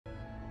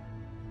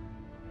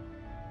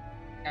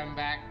I'm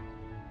back.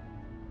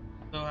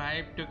 So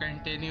hyped to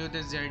continue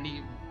this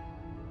journey.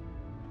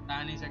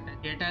 Tani sector.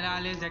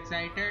 Jetalal is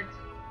excited.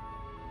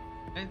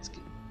 Let's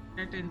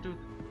get into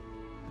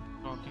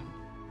talking.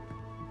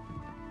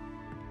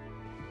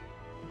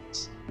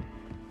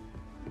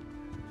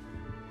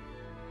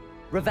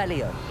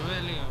 Revelio.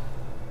 Revelio.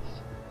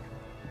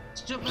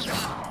 Stupid.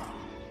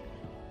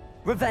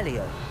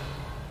 Revelio.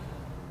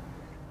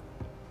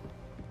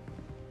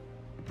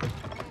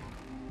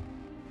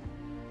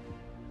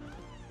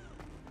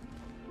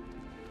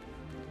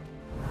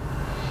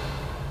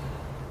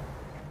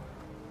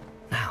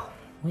 Now,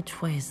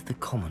 which way is the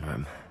common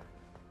room?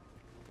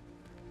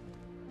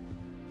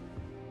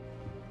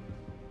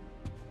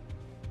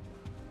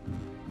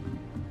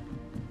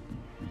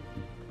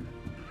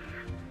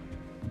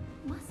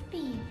 Must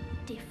be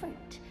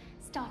different,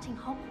 starting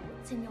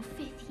Hogwarts in your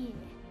 5th year.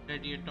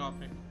 Ready a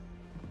topic.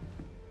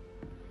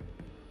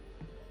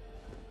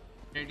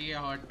 Ready a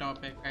hot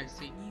topic, I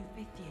see. New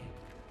 5th year.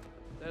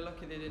 They're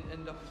lucky they didn't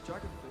end up as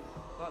dragon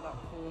food, like that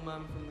poor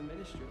man from the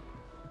ministry.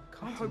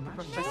 I hope the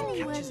professor Surely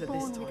you catches weren't her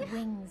this born time. with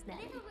wings,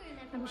 Nelly.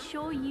 I'm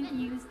sure you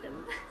use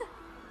them.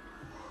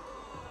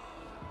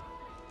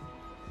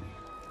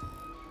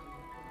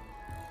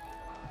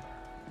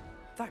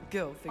 That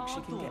girl thinks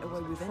she can get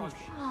away with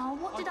anything. Oh,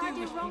 what did I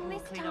do wrong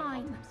this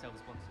time?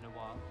 Themselves once in a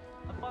while.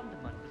 A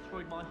Bunderman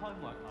destroyed my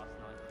homework last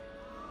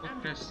night.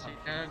 Interesting.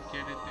 I don't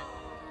get it.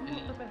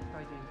 Not the best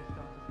idea to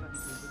start a study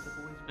group with the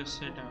boys. Just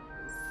sit up.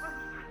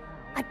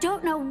 I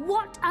don't know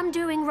what I'm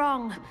doing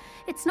wrong.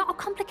 It's not a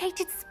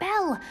complicated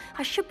spell.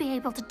 I should be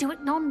able to do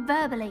it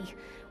non-verbally.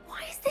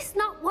 Why is this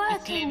not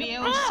working?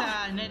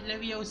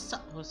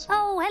 Leviosa.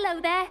 Oh, hello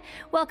there.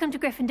 Welcome to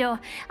Gryffindor.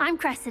 I'm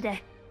Cressida.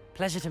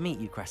 Pleasure to meet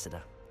you,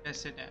 Cressida.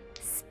 Just sit up.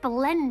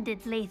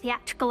 Splendidly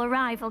theatrical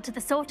arrival to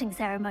the sorting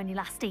ceremony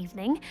last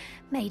evening.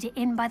 Made it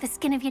in by the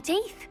skin of your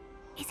teeth.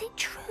 Is it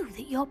true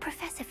that you're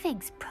Professor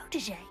Fig's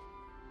protege?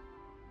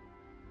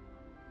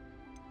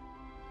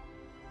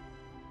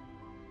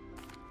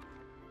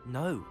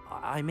 No,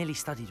 I merely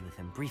studied with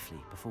him briefly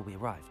before we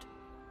arrived.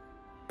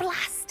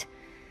 Blast!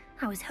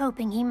 I was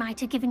hoping he might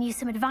have given you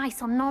some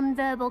advice on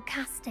non-verbal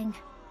casting.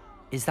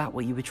 Is that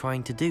what you were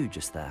trying to do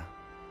just there?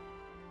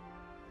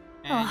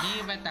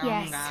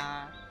 Yes,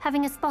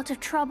 having a spot of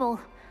trouble.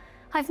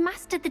 I've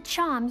mastered the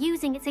charm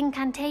using its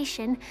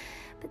incantation,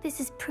 but this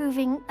is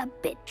proving a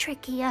bit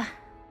trickier.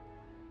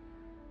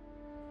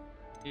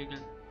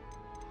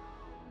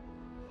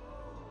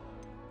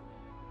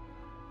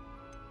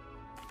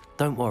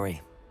 Don't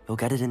worry, we'll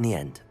get it in the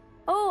end.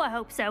 Oh, I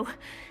hope so.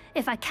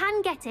 If I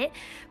can get it,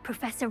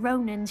 Professor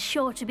Ronan's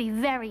sure to be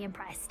very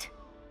impressed.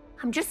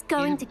 I'm just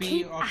going to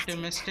keep at it.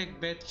 Optimistic,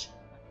 bitch.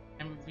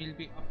 And we'll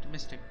be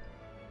optimistic.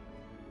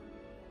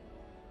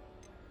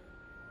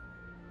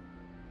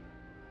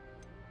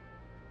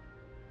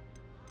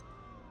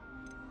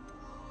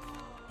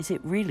 Is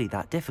it really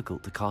that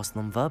difficult to cast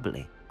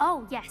non-verbally?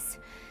 Oh, yes.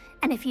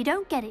 And if you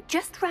don't get it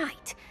just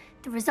right,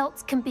 the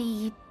results can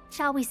be,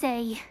 shall we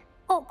say,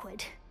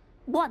 awkward.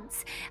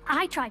 Once,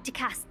 I tried to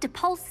cast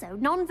Depulso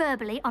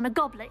non-verbally on a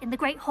goblet in the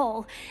Great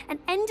Hall and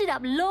ended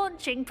up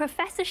launching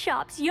Professor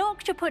Sharp's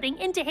Yorkshire pudding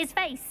into his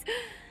face.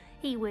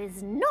 He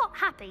was not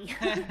happy.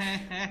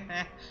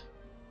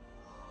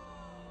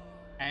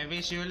 I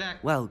wish you luck.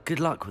 Well,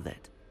 good luck with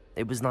it.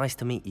 It was nice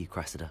to meet you,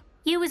 Cressida.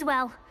 You as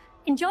well.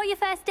 Enjoy your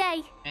first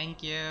day.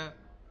 Thank you.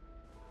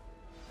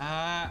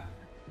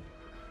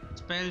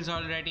 Spells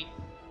already.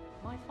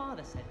 My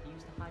father said he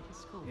used to hide his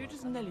school. Who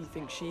does Nelly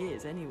think she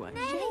is, anyway?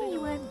 Surely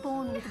you weren't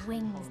born with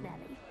wings,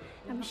 Nelly.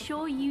 I'm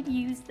sure you'd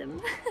use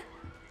them.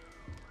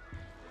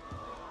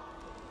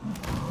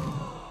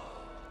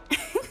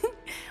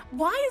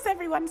 Why is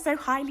everyone so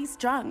highly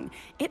strung?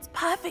 It's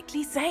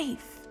perfectly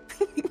safe.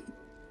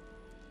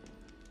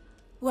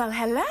 Well,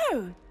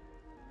 hello.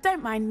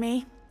 Don't mind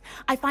me.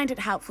 I find it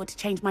helpful to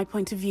change my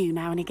point of view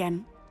now and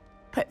again.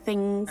 Put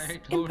things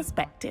in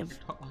perspective.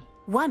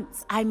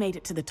 Once I made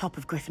it to the top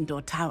of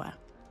Gryffindor Tower,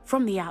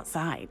 from the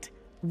outside,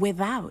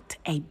 without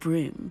a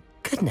broom.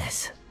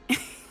 Goodness.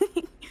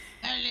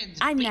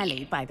 I'm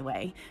Nellie, by the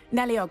way.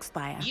 Nellie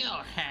Ogspire.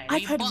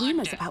 I've heard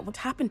rumors Potter. about what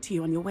happened to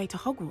you on your way to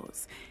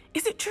Hogwarts.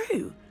 Is it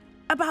true?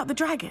 About the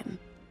dragon?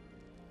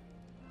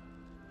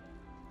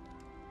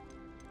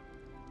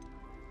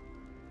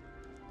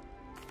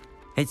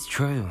 It's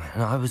true,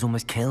 and I was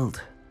almost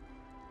killed.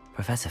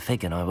 Professor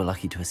Fig and I were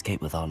lucky to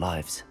escape with our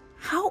lives.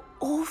 How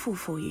awful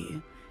for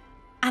you.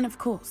 And of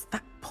course,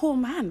 that poor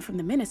man from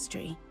the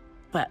ministry.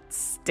 But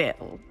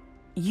still,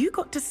 you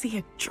got to see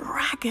a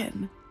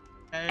dragon.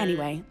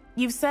 Anyway,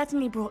 you've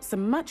certainly brought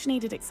some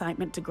much-needed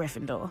excitement to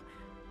Gryffindor.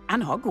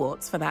 And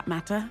Hogwarts, for that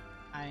matter.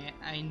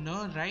 I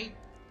know, right?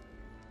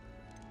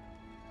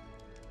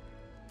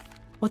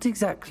 What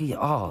exactly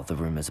are the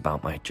rumors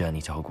about my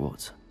journey to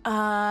Hogwarts?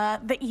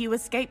 That you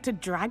escaped a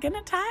dragon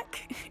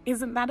attack?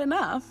 Isn't that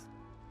enough?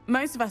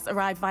 Most of us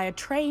arrive via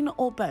train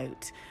or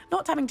boat,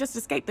 not having just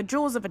escaped the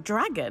jaws of a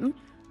dragon.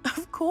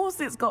 Of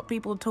course it's got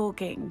people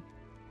talking.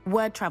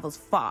 Word travels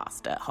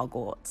fast at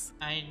Hogwarts.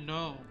 I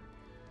know.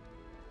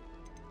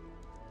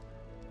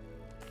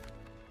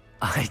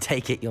 I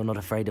take it you're not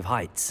afraid of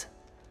heights.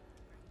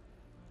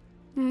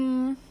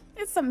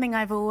 It's something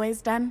I've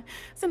always done,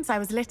 since I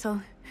was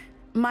little.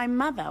 My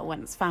mother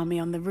once found me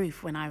on the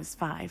roof when I was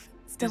 5.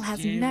 Still This has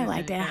game no is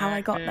idea how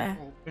I got interactive, there.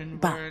 open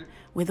But world.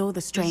 with all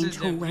the strange is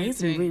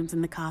hallways and everything. rooms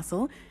in the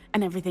castle,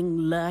 and everything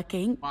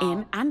lurking Wow.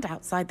 in and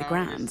outside the How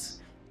grounds,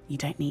 is- you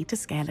don't need to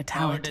scale a how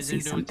tower to does see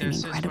it do something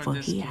justice for incredible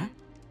this here. game?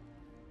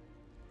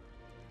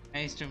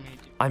 Nice to meet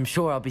you. I'm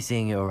sure I'll be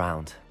seeing you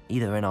around,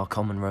 either in our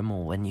common room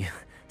or when you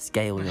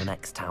scale your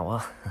next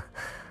tower.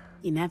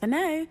 You never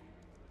know.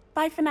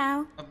 Bye for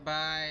now.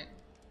 Bye.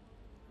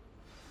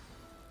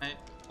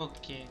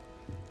 Okay.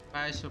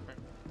 Bye, Super.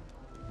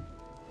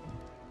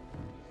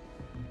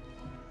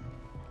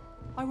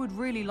 I would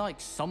really like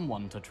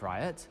someone to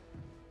try it.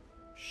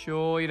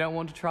 Sure you don't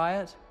want to try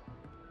it?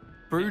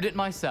 Brewed it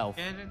myself.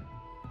 Get it?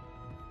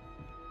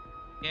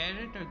 Get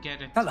it or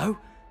get it? Hello,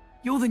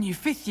 you're the new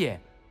 5th year.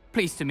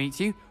 Pleased to meet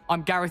you.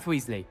 I'm Gareth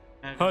Weasley.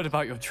 Heard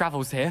about your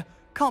travels here.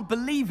 Can't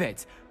believe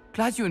it.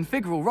 Glad you and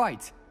Fig are all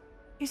right.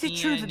 Is it Me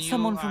true and that you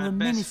someone from are the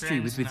best Ministry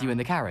was friends with you now. in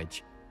the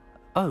carriage?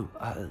 Oh,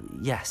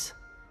 yes.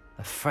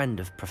 A friend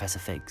of Professor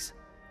Fig's.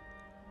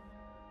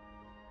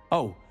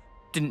 Oh,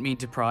 didn't mean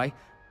to pry.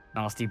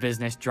 Nasty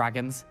business,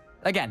 dragons.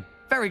 Again,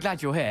 very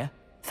glad you're here.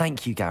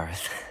 Thank you,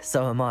 Gareth.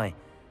 So am I.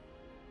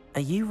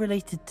 Are you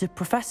related to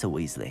Professor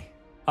Weasley?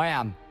 I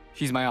am.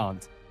 She's my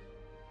aunt.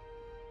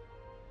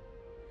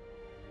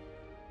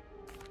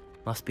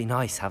 Must be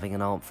nice having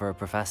an aunt for a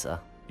professor.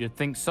 You'd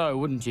think so,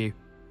 wouldn't you?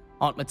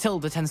 Aunt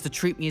Matilda tends to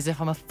treat me as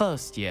if I'm a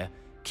 1st year.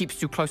 Keeps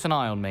too close an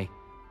eye on me.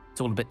 It's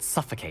all a bit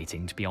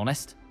suffocating, to be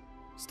honest.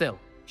 Still,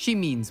 she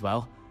means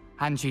well.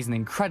 And she's an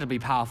incredibly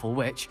powerful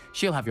witch.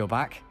 She'll have your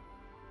back.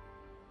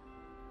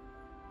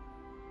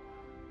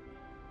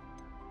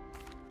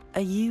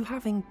 Are you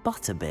having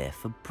butterbeer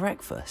for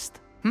breakfast?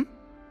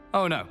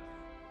 Oh no.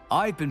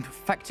 I've been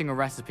perfecting a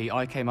recipe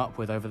I came up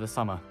with over the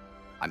summer.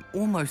 I'm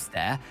almost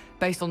there,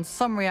 based on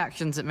some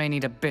reactions that may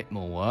need a bit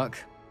more work.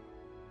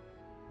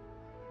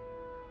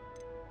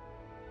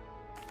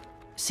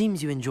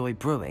 Seems you enjoy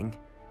brewing.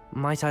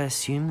 Might I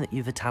assume that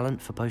you've a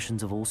talent for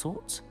potions of all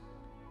sorts?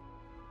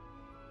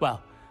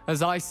 Well,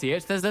 as I see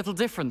it, there's little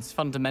difference,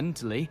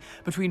 fundamentally,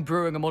 between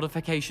brewing a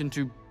modification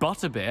to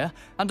butterbeer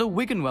and a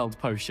Wiggenweld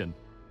potion.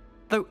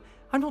 Though,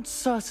 I'm not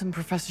certain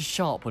Professor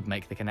Sharp would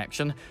make the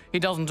connection. He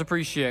doesn't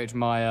appreciate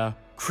my,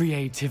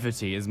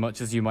 creativity as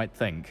much as you might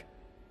think.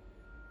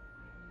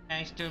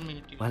 Nice to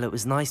meet you. Well, it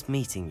was nice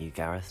meeting you,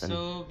 Gareth, and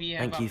So we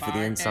have thank a you for the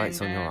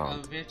insights on your bartender,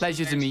 aunt. a witch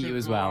Pleasure to who meet likes you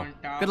as go well. on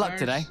Good luck towers.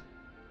 today.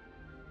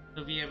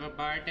 So we have a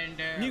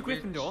bartender. New a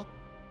witch- Gryffindor.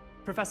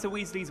 Professor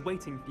Weasley's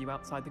waiting for you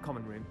outside the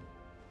common room.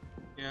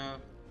 Yeah.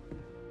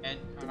 And,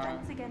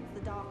 Defense against the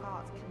dark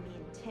arts can be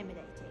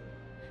intimidating,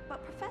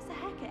 but Professor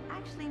Hecat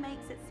actually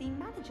makes it seem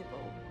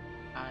manageable.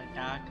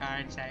 dark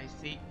arts, I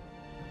see.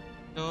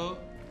 So,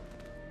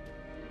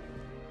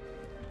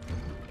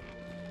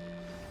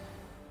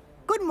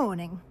 Good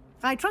morning.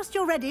 I trust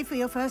you're ready for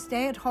your first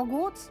day at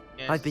Hogwarts?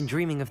 yes. I've been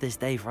dreaming of this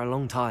day for a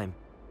long time.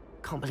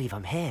 Can't believe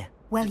I'm here.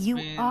 Well, It's you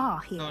been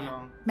are so here.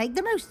 long. Make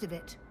the most of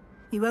it.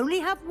 You only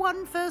have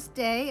one first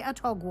day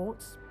at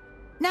Hogwarts.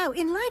 Now,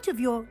 in light of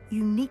your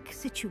unique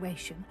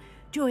situation,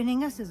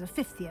 joining us as a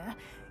 5th year,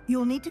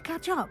 you'll need to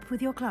catch up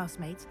with your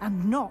classmates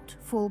and not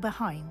fall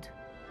behind.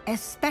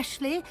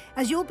 Especially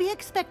as you'll be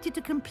expected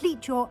to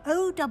complete your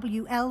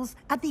OWLs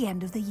at the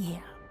end of the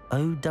year.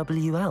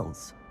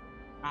 OWLs?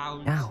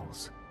 Ouch.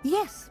 Owls.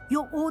 Yes,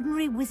 your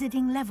ordinary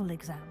wizarding level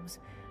exams.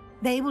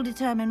 They will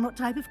determine what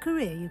type of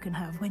career you can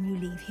have when you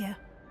leave here.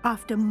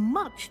 After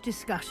much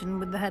discussion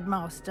with the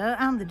headmaster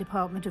and the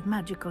Department of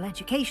Magical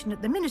Education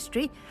at the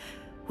Ministry,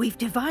 we've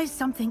devised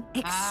something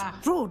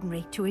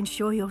extraordinary to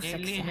ensure your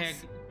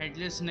success.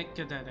 Headless neck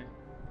किधर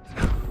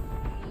है?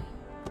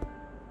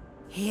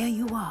 Here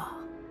you are.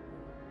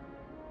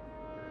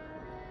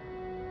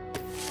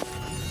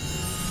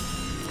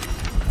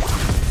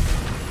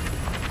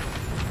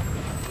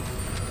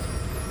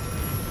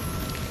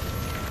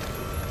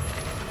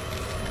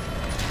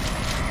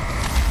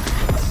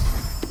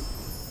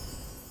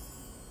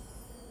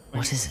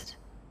 What is it?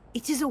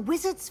 It is a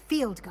wizard's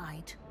field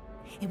guide.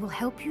 It will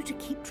help you to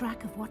keep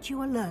track of what you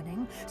are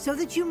learning so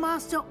that you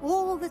master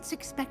all that's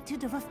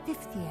expected of a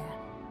 5th year.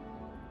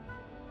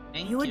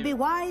 Thank You would be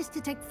wise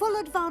to take full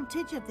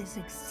advantage of this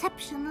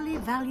exceptionally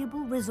valuable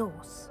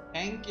resource.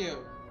 Thank you.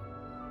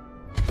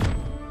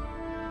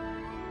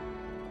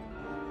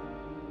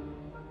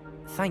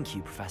 Thank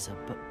you, Professor,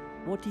 but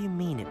what do you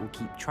mean it will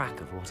keep track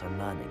of what I'm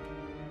learning?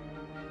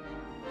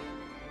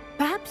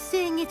 Perhaps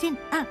seeing it in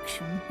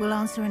action will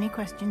answer any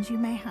questions you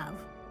may have.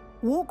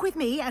 Walk with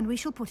me and we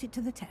shall put it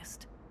to the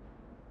test.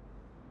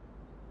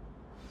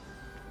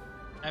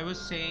 I was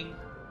saying,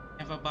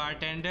 if a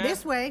bartender,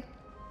 This way.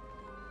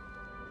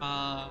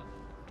 a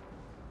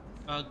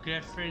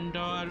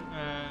Gryffindor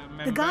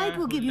member The guide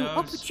will give who you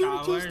loves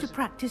opportunities to towers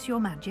practice your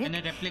magic and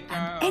a replica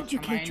and of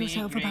educate Hermione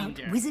yourself about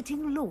Granger.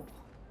 wizarding lore.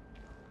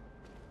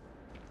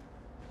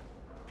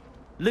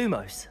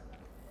 Lumos.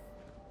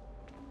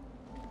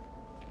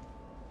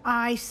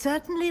 I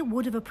certainly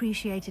would have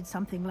appreciated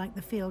something like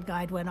the field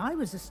guide when I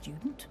was a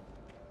student.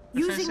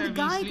 Using Professor the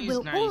guide Weasley is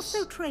will nice.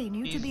 also train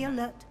you to He's be nice.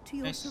 alert to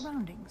your Nice.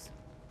 surroundings.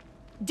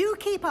 Do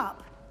keep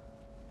up.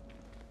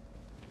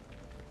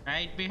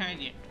 Right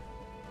behind you.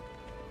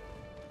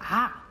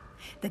 Ah,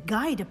 the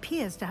guide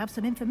appears to have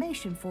some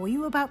information for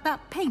you about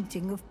that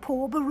painting of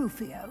poor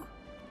Barufio.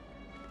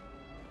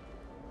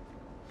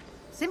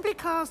 Simply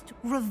cast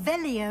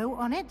Revelio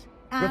on it,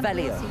 and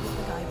Revelio. we'll see what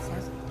the guide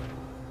says.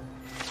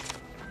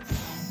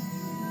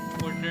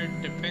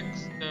 Portrait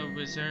depicts the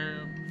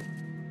wizard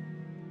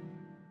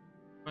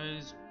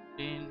was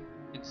in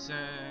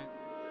exact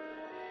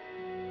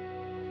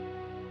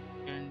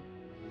and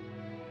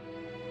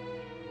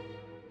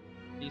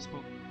he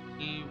spoke.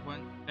 He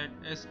once said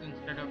S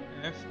instead of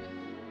F.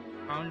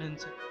 Found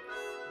inside.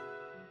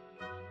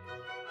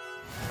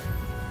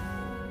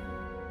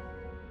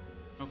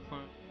 For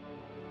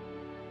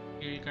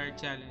field guide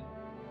challenge.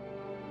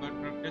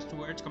 Got progress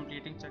towards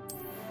completing challenge.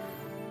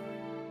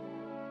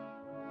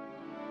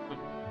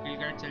 Field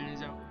guide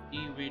challenge are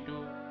the way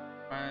to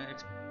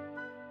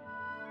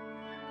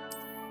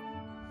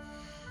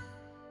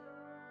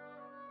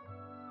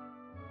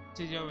this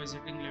is your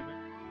visiting level.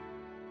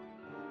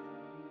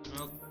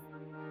 Okay.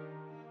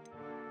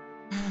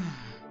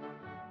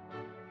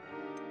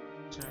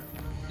 Sure.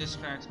 This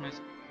tracks my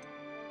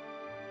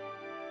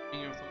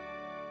your phone.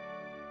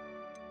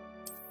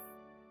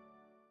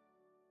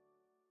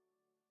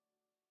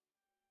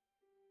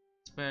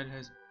 Spell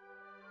has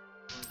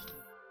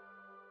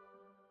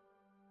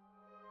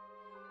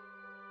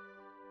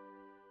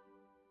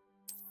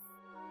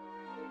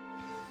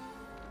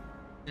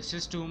this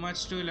is too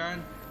much to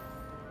learn.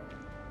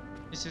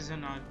 This is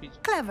an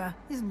RPG. Clever,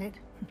 isn't it?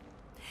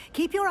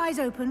 Keep your eyes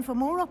open for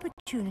more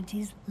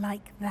opportunities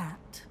like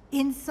that,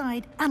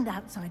 inside and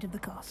outside of the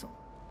castle.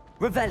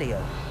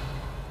 Revelio.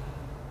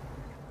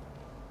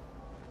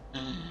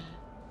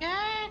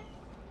 Cat!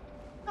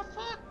 The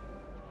fuck?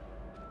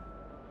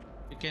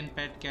 You can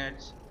pet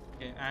cats.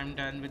 Okay, I'm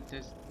done with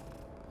this.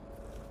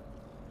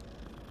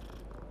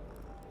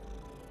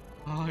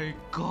 Oh my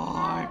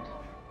god!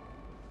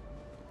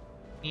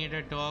 Need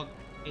a dog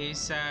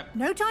ASAP.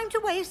 No time to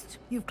waste.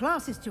 You've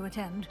classes to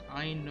attend.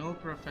 I know,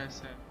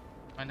 Professor.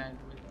 When I do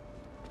it.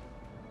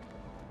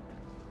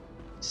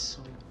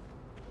 So.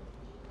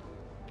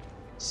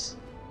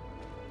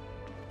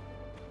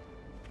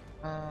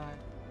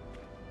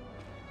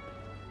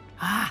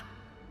 Ah,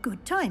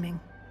 good timing.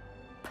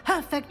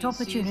 Perfect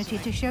opportunity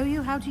to show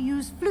you how to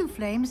use flue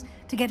flames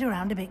to get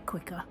around a bit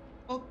quicker.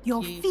 Okay.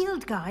 Your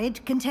field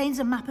guide contains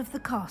a map of the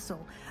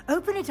castle.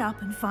 Open it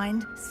up and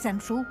find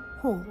Central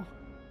Hall.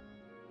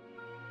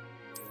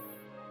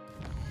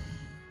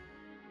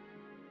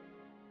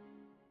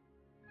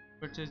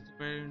 Which is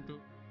divided into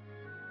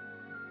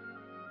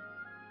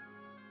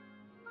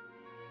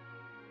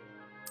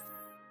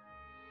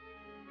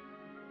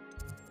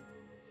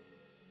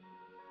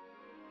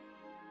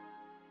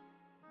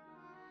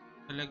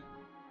select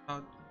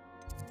out.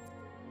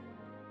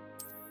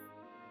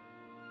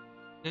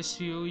 This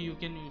view you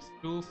can use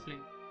blue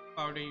flame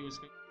powder use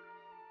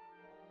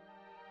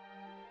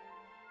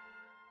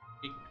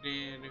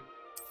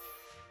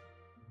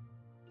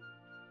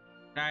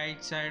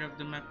right side of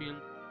the map you'll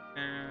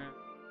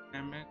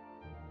damage.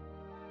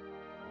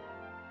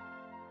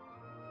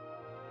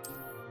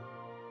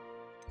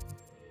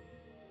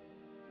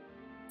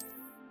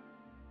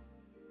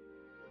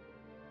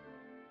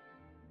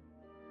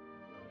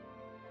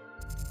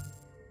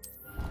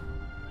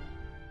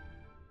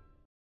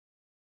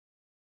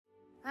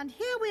 And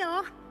here we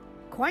are.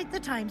 Quite the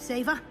time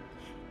saver.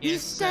 Yes,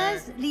 These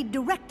stairs sir. lead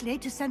directly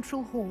to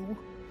Central Hall.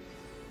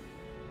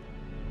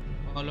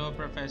 Follow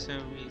Professor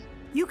Weasley.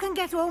 You can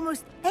get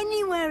almost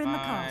anywhere in the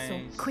castle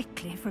Nice.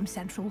 quickly from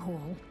Central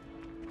Hall.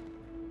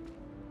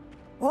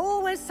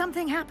 Always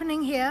something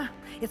happening here.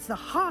 It's the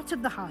heart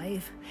of the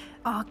hive.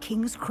 Our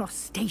King's Cross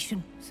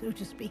station, so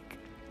to speak.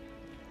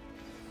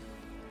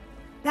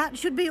 That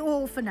should be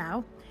all for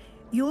now.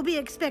 You'll be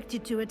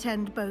expected to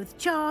attend both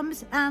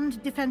Charms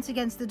and Defense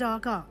Against the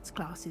Dark Arts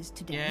classes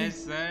today.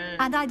 Yes, sir.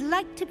 And I'd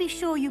like to be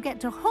sure you get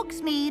to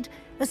Hogsmeade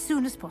as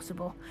soon as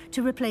possible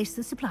to replace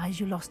the supplies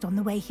you lost on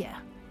the way here.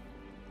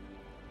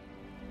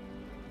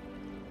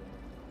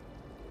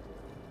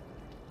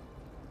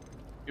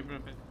 ये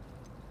Professor.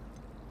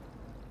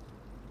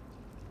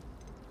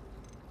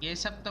 ये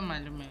सब तो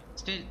मालूम है.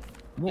 Still.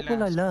 What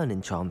will I learn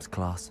in Charms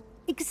class?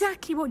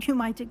 Exactly what you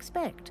might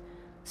expect.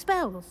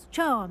 Spells,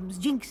 charms,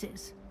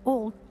 jinxes,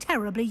 all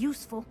terribly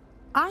useful.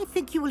 I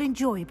think you will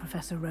enjoy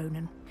Professor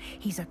Ronan.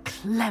 He's a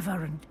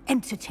clever and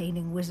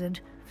entertaining wizard,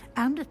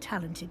 and a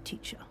talented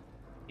teacher.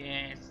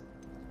 Yes.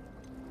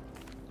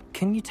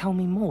 Can you tell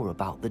me more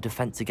about the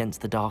Defense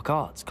Against the Dark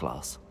Arts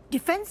class?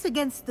 Defense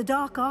Against the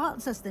Dark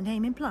Arts, as the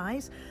name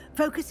implies,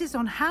 focuses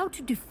on how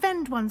to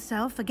defend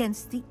oneself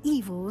against the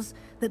evils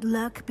that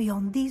lurk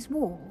beyond these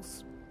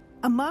walls.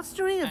 A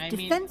mastery of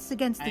Defense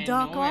Against the I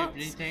Dark know Arts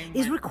everything,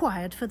 is but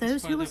required for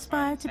those for who the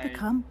aspire fun to side.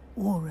 become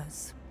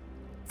auras.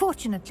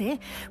 Fortunately,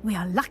 we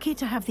are lucky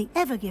to have the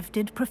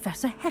ever-gifted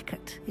Professor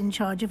Hecat in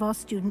charge of our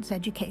students'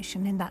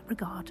 education in that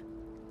regard.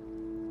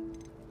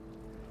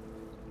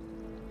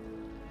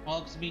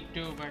 Hogsmeade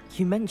too, but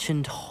You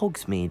mentioned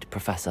Hogsmeade,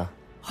 Professor.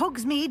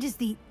 Hogsmeade is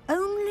the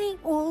only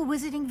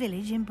all-wizarding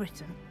village in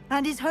Britain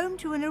and is home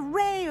to an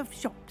array of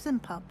shops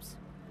and pubs.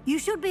 You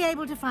should be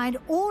able to find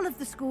all of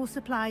the school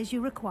supplies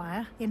you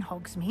require in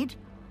Hogsmeade.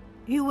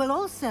 You will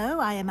also,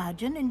 I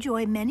imagine,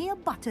 enjoy many a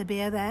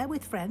butterbeer there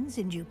with friends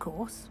in due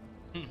course.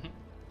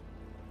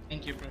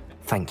 Thank you, Professor.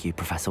 Thank you,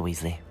 Professor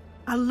Weasley.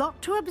 A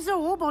lot to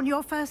absorb on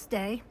your first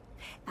day,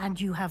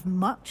 and you have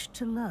much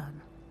to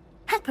learn.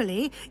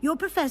 Happily, your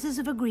professors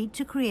have agreed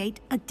to create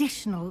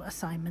additional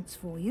assignments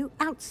for you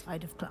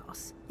outside of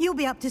class. You'll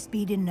be up to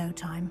speed in no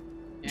time.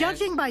 Yes.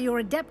 Judging by your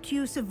adept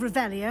use of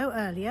Revelio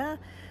earlier,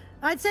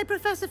 I'd say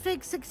Professor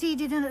Fig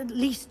succeeded in at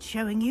least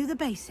showing you the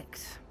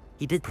basics.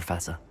 He did,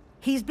 Professor.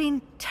 He's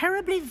been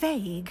terribly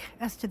vague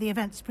as to the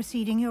events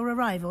preceding your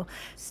arrival,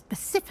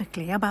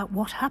 specifically about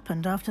what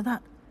happened after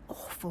that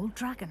awful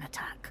dragon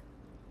attack.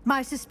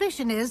 My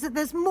suspicion is that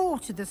there's more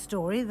to the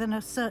story than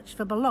a search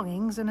for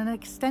belongings and an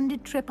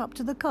extended trip up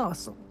to the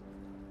castle.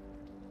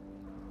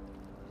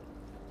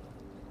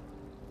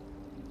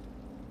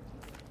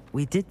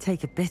 We did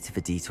take a bit of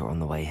a detour on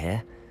the way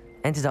here.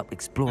 Ended up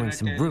exploring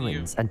some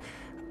ruins and...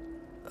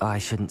 I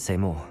shouldn't say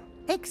more.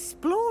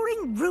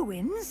 Exploring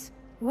ruins?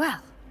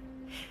 Well,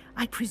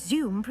 I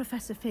presume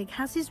Professor Fig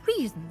has his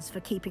reasons for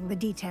keeping the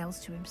details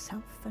to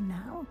himself for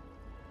now.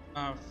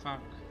 Oh,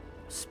 fuck.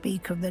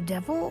 Speak of the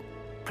devil,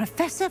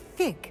 Professor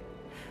Fig.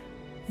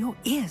 Your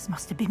ears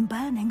must have been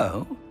burning.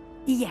 Oh?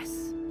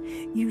 Yes.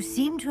 You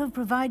seem to have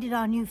provided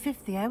our new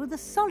fifth year with a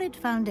solid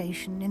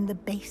foundation in the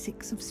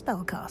basics of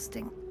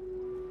spellcasting.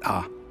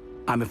 Ah,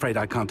 I'm afraid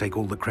I can't take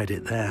all the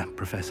credit there,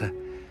 Professor.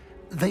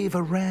 They've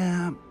a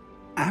rare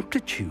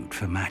aptitude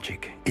for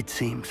magic, it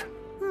seems.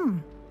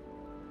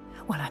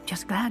 Well, I'm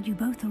just glad you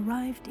both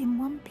arrived in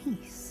one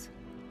piece.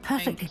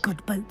 Perfectly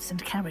good boats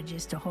and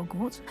carriages to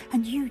Hogwarts,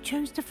 and you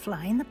chose to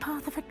fly in the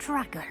path of a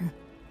dragon.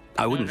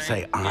 I wouldn't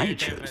say I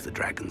chose the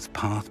dragon's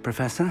path,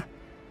 Professor.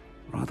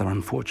 Rather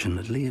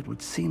unfortunately, it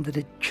would seem that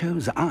it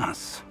chose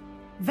us.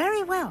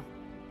 Very well.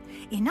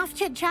 Enough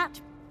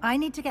chit-chat. I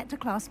need to get to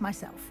class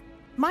myself.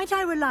 Might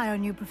I rely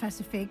on you,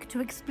 Professor Fig, to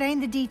explain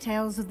the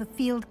details of the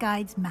field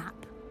guide's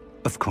map?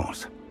 Of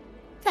course.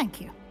 Thank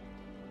you.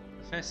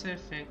 Professor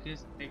Fig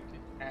is taking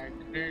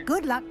Hagrid.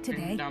 Good luck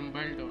today. And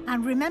Dumbledore.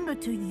 And remember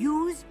to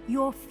use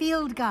your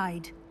field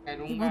guide. It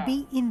will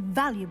be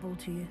invaluable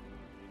to you.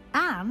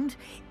 And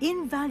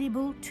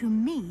invaluable to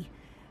me,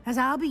 as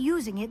I'll be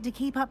using it to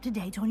keep up to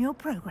date on your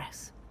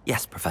progress.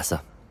 Yes,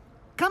 Professor.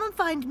 Come and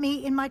find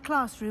me in my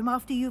classroom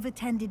after you've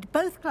attended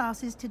both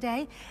classes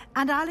today,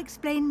 and I'll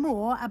explain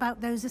more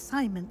about those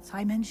assignments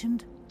I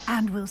mentioned.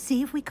 And we'll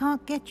see if we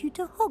can't get you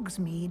to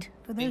Hogsmeade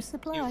for those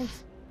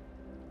supplies.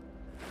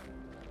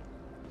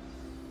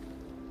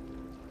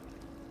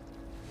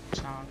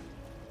 Ciao.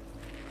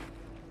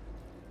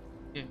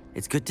 Yeah.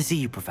 It's good to see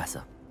you,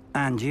 Professor.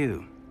 And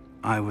you.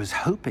 I was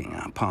hoping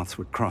our paths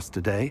would cross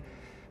today,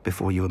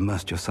 before you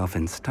immersed yourself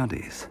in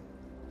studies.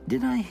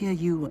 Did I hear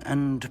you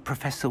and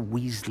Professor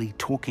Weasley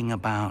talking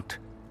about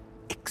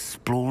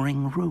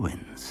exploring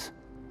ruins?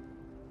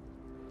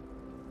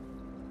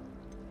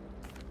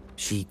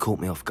 She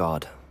caught me off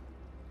guard.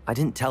 I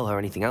didn't tell her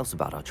anything else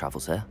about our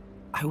travels here.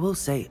 I will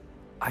say,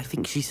 I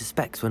think she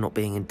suspects we're not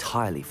being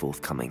entirely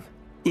forthcoming.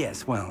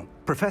 Yes, well,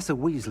 Professor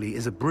Weasley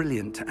is a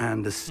brilliant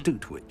and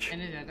astute witch.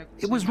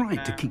 It was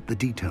right to keep the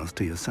details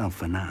to yourself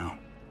for now.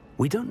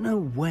 We don't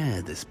know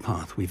where this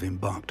path we've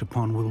embarked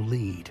upon will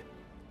lead.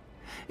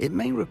 It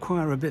may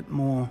require a bit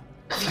more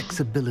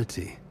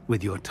flexibility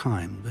with your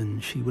time than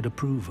she would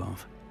approve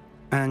of.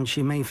 And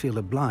she may feel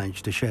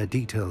obliged to share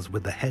details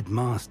with the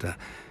headmaster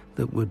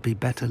that would be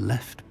better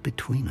left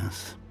between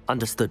us.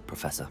 Understood,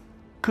 Professor.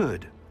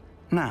 Good.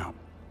 Now,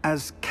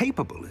 as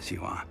capable as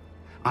you are,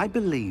 I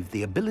believe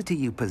the ability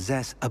you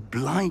possess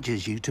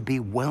obliges you to be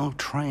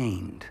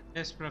well-trained.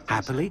 Yes, Professor.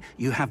 Happily,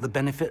 you have the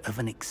benefit of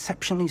an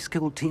exceptionally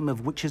skilled team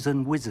of witches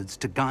and wizards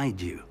to guide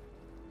you.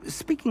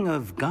 Speaking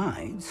of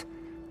guides,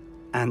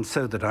 and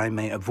so that I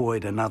may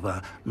avoid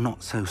another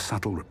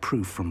not-so-subtle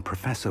reproof from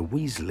Professor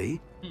Weasley,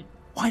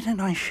 why don't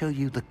I show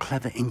you the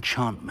clever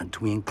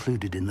enchantment we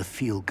included in the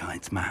field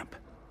guide's map?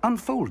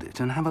 Unfold it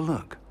and have a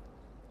look.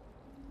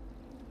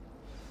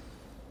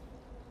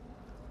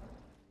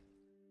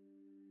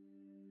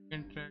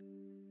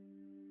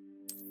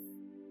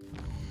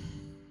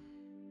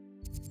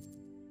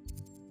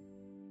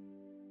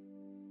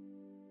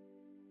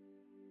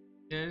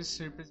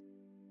 Yes,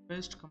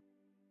 best.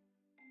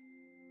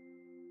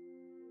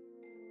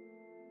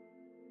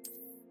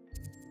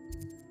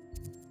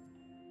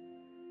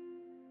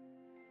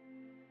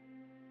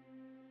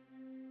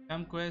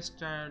 Some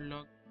quests are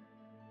log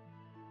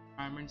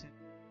environments.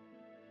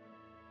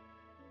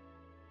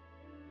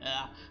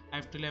 I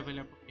have to level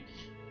up. Okay.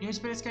 New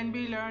spells can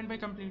be learned by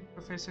completing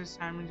Professor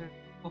Simon's.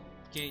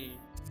 Okay.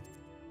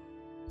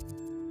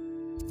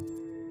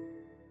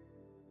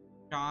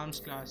 Charms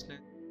classless.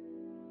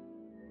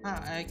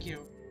 Ah, IQ.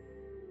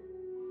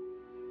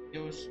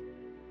 Use.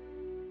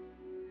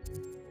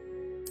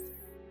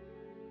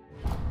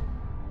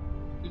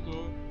 We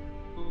go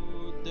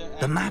to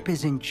The map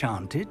is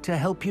enchanted to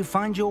help you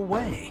find your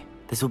way.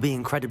 This will be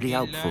incredibly We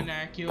helpful. learn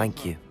IQ Thank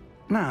first. you.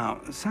 Now,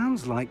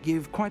 sounds like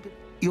you've quite...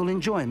 You'll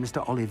enjoy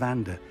Mr.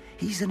 Ollivander.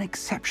 He's an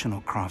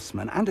exceptional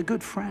craftsman and a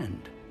good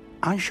friend.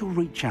 I shall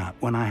reach out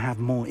when I have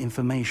more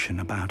information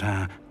about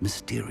our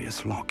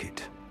mysterious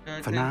locket.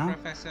 For now,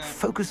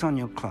 focus on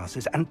your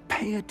classes and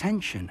pay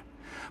attention.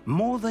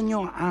 More than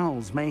your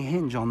owls may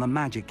hinge on the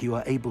magic you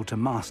are able to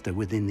master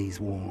within these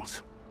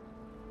walls.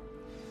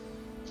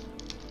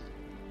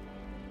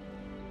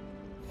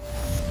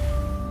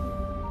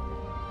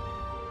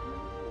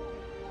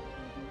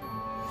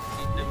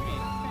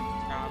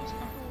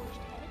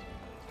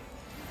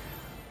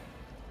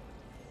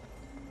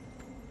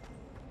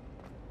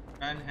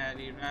 Run,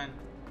 Harry, run.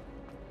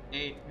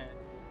 Hey, Harry,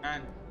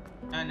 run.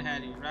 Run,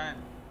 Harry, run.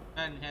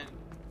 Run, Harry.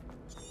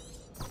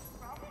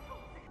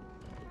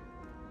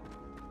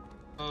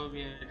 Oh,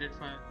 we are headed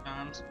for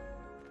charms.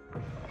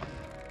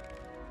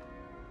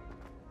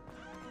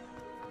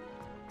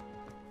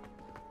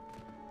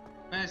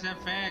 Where's the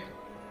fag?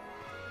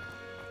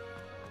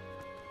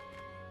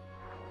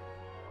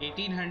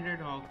 1800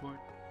 Hogwarts.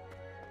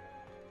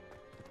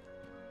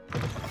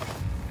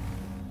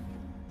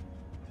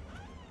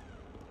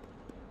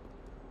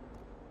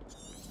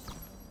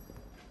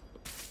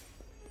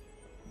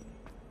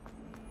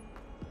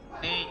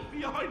 Hey.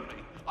 Behind me!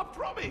 I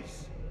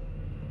promise!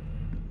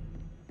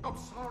 I'm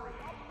sorry.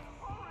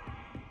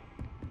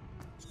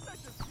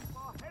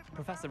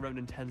 Professor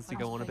Ronan tends to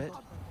go on a bit.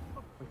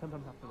 We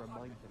sometimes have to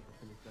remind him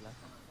to finish the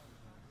lesson.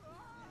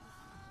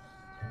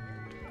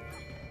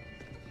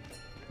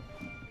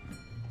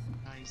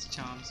 Nice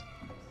charms.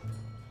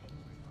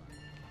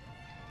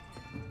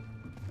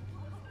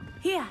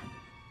 Here.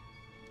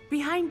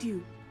 Behind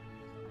you.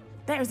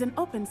 There is an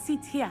open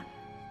seat here.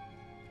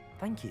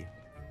 Thank you.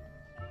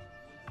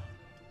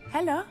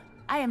 Hello,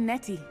 I am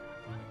Nettie.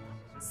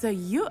 So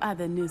you are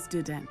the new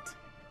student.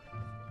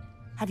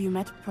 Have you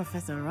met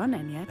Professor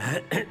Ronan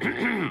yet?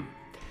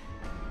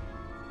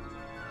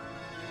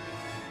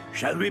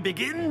 Shall we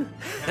begin?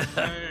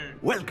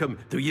 Welcome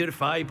to Year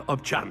 5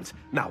 of Charms.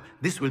 Now,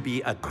 this will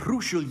be a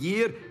crucial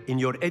year in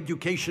your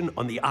education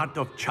on the art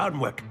of charm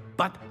work.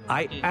 But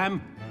I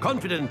am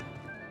confident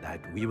that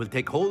we will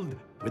take hold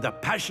with the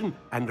passion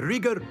and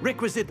rigor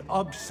requisite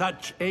of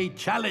such a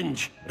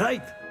challenge.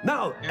 Right,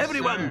 now, Yes,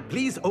 everyone, sir.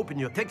 please open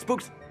your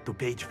textbooks to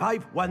page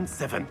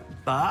 517.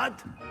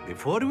 But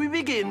before we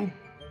begin,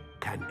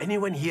 can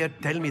anyone here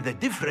tell me the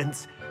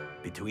difference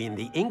between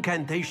the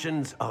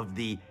incantations of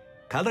the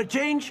color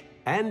change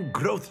and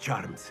growth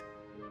charms?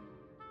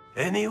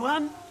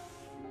 Anyone?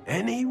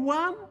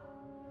 Anyone?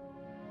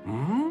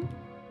 Hmm?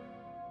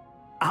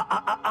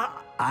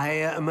 I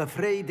am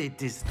afraid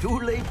it is too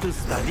late to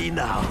study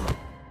now.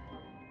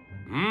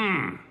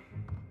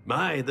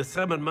 My, the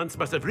summer months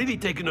must have really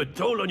taken a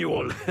toll on you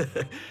all.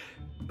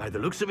 By the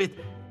looks of it,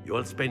 you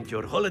all spent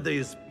your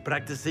holidays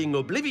practicing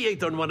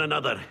Obliviate on one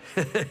another.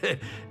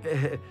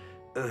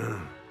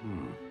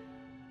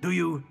 Do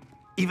you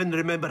even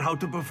remember how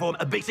to perform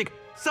a basic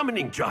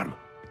summoning charm?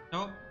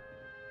 No.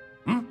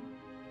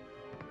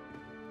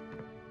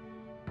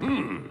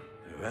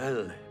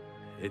 Well,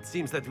 it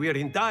seems that we are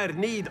in dire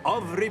need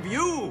of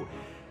review.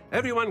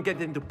 Everyone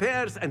get into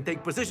pairs and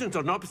take positions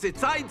on opposite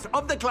sides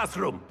of the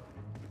classroom.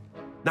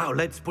 Now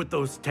let's put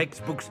those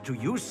textbooks to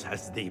use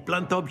as the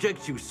blunt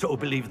objects you so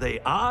believe they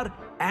are,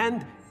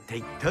 and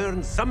take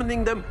turns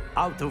summoning them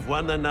out of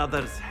one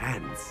another's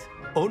hands.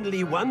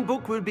 Only one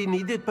book will be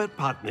needed per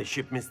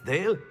partnership, Miss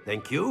Dale.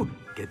 Thank you.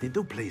 Get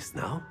into place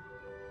now.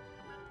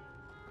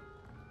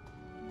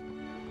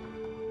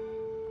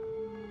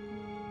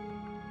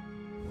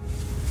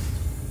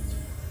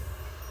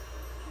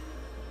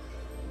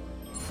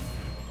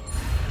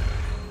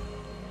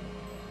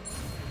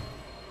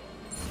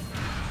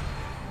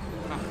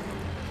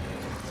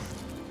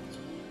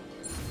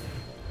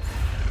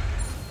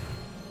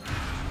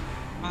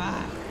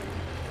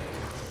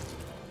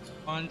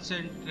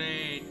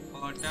 Concentrate,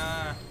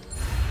 Potter.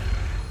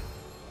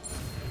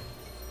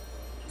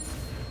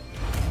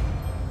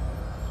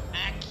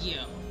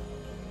 Accio.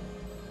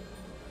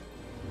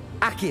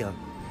 Accio!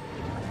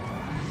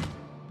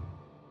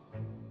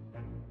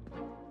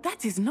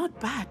 That is not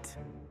bad.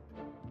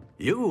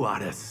 You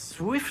are a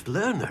swift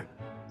learner.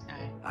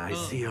 I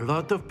see a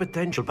lot of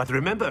potential, but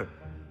remember,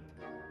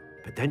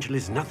 potential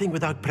is nothing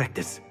without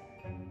practice.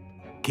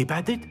 Keep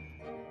at it.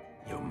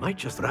 You might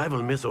just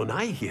rival Miss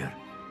Onai here.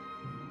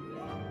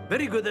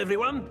 Very good,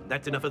 everyone.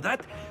 That's enough of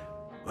that.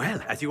 Well,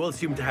 as you all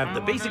seem to have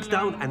the basics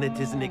down, and it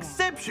is an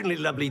exceptionally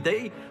lovely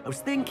day, I was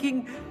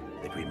thinking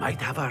that we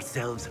might have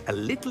ourselves a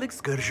little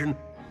excursion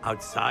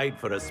outside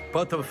for a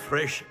spot of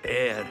fresh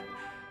air.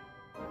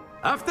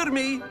 After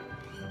me.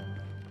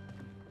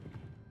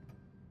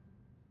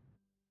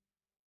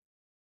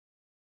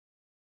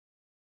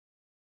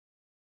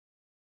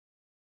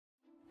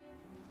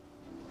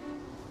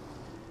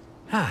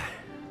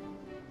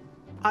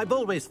 I've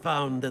always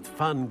found that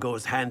fun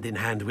goes hand in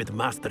hand with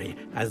mastery,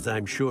 as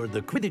I'm sure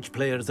the Quidditch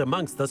players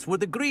amongst us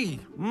would agree,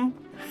 hmm?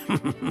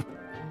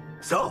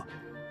 So,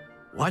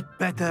 what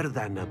better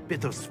than a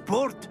bit of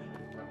sport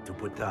to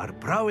put our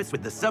prowess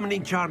with the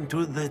summoning charm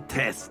to the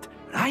test,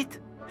 right?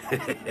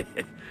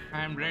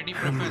 I'm ready,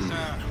 Professor.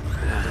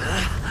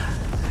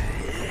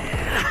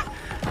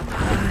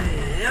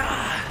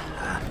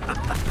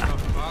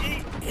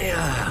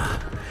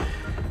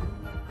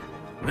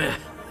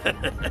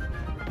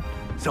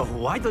 So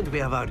why don't we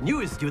have our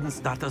newest student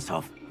start us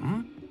off?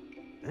 Hmm?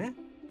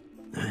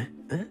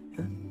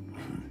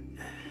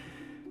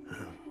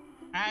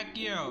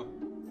 Accio.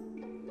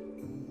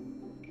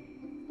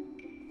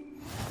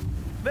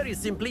 Very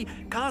simply,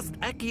 cast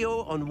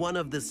Accio on one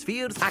of the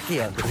spheres.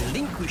 Accio.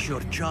 Relinquish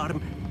your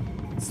charm.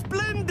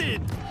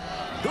 Splendid!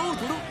 Don't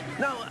look.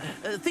 Now,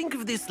 think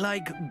of this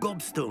like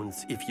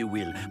gobstones, if you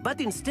will. But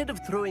instead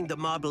of throwing the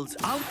marbles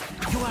out,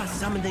 you are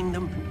summoning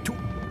them to...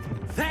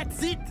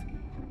 That's it!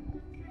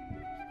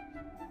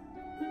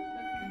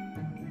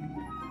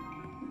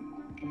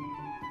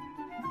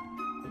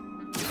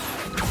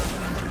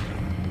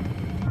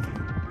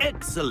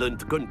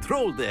 Excellent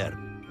control there.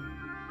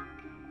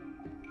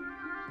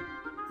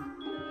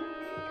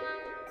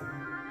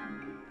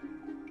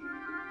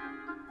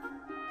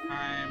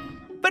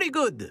 Very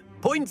good.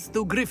 Points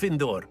to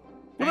Gryffindor.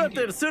 But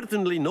there's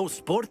certainly no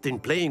sport in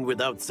playing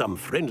without some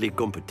friendly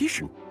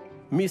competition.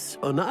 Miss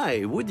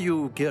Onai, would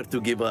you care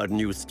to give our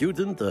new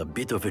student a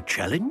bit of a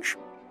challenge?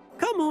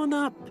 Come on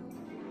up.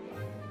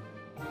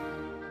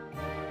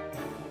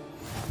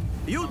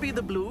 You'll be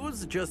the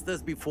blues, just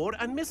as before,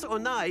 and Miss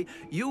Onai,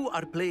 you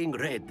are playing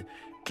red.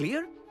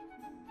 Clear?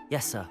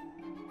 Yes, sir.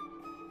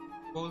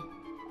 Cool.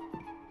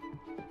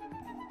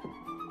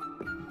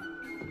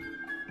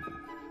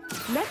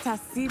 Let us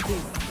see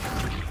this.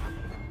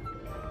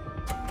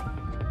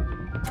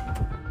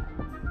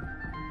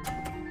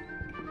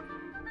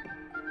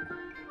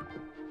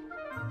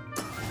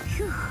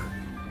 Phew.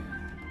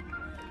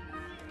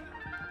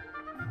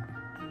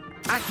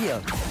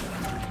 Accio.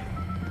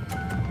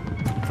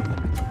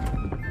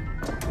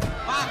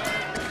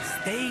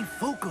 Stay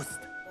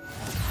focused.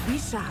 Be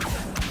sharp.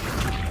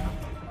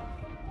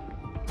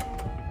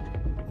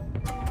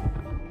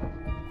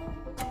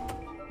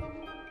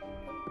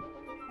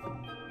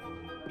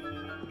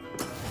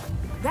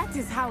 That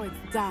is how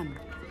it's done.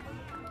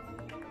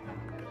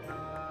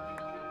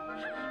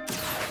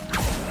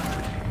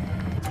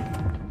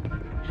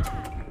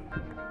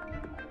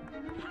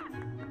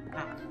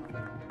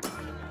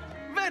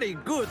 Very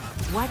good.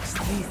 Watch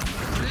this.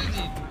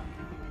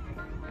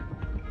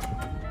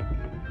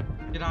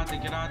 Get out there,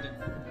 get out there.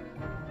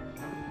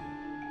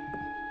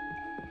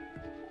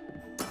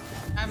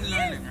 I'm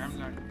learning, I'm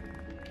learning.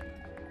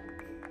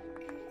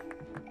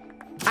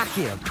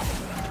 Accio.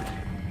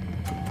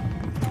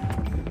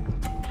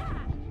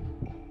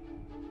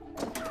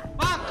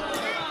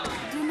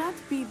 Do not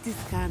be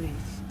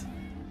discouraged.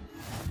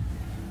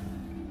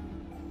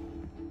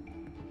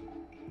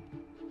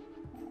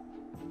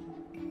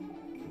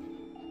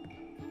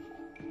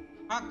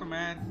 Fuck,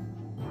 man.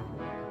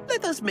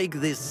 Let us make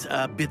this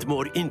a bit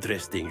more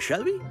interesting,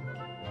 shall we?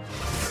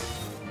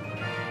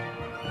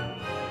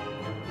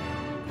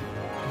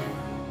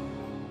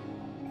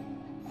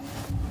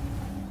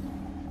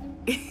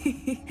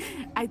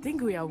 I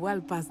think we are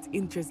well past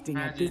interesting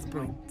at this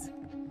point.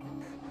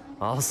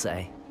 I'll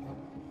say.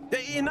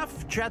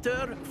 Enough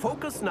chatter.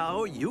 Focus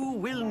now. You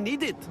will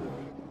need it.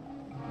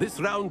 This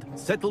round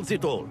settles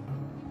it all.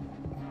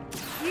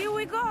 Here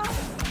we go.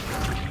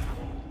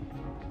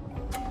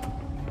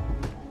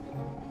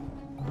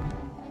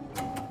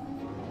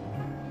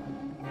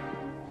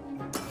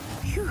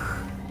 Phew.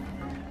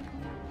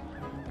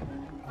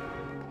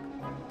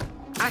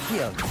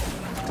 Accio.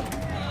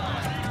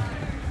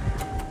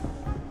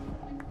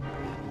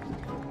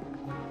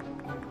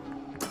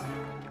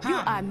 You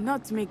are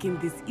not making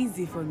this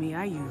easy for me,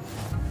 are you?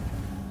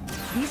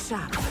 Be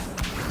sharp.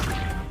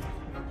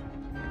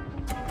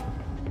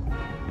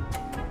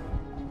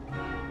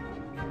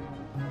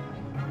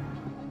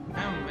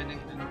 I'm winning.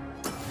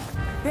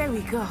 There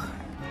we go.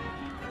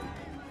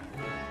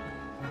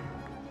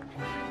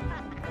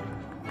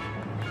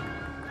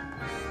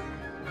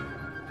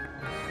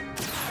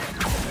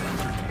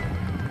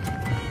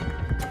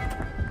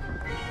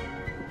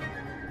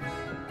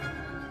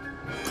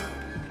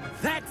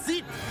 That's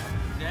it!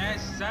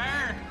 Yes,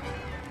 sir!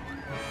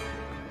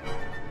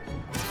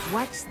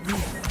 Watch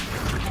this.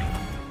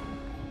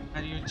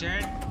 Are you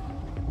Jed?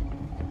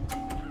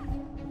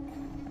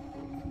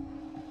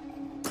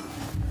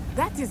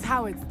 That is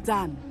how it's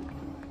done.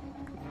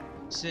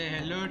 Say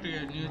hello to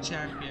your new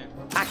champion.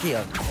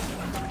 Accio.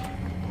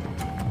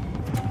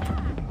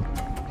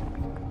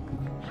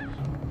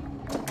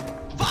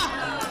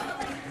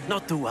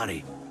 Not to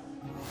worry.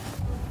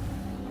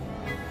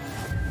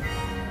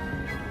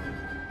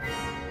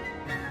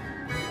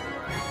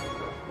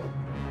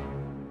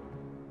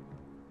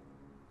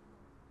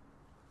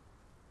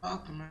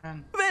 Fuck,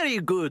 man. Very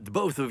good,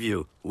 both of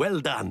you. Well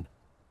done.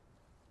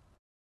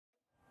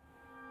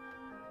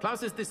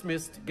 Class is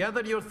dismissed.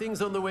 Gather your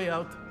things on the way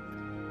out.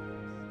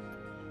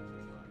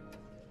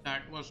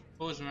 That was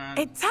close, man.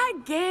 A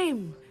tight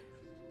game.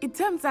 It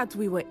turns out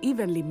we were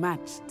evenly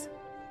matched.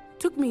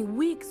 Took me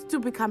weeks to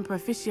become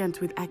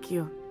proficient with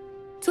Accio.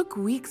 Took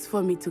weeks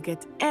for me to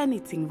get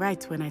anything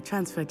right when I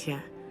transferred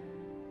here.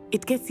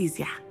 It gets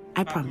easier,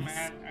 I promise.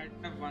 Man,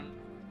 I have one.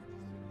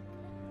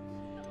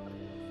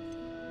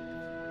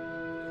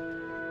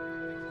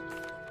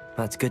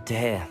 That's good to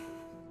hear.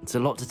 It's a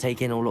lot to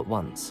take in all at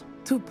once.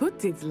 To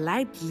put it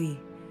lightly,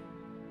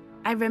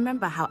 I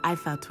remember how I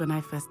felt when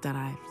I first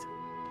arrived.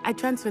 I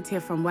transferred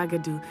here from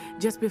Ouagadougou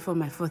just before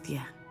my 4th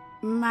year.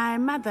 My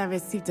mother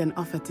received an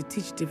offer to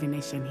teach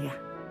divination here.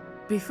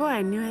 Before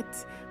I knew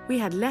it, we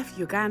had left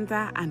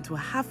Uganda and were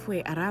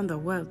halfway around the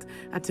world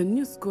at a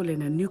new school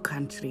in a new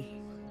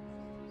country.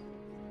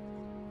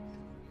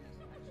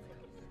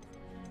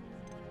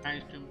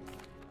 Nice to meet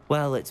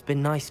Well, it's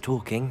been nice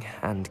talking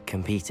and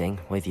competing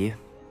with you. you.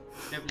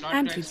 They have a lot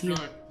And to with you.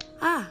 explore.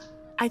 Ah,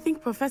 I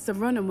think Professor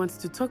Ronan wants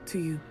to talk to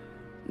you.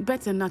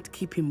 Better not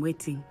keep him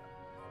waiting.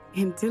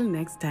 Until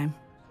next time.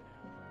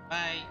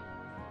 Bye.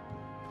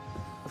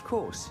 Of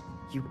course,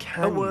 you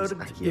can A use word,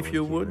 Accio if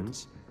you on would.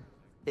 humans,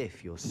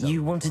 if you're so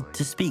You wanted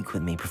to speak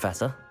with me,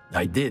 Professor?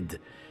 I did.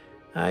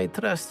 I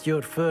trust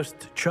your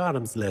first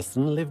charms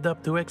lesson lived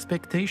up to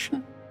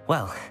expectation?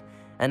 Well,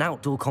 an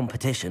outdoor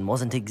competition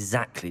wasn't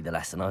exactly the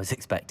lesson I was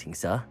expecting,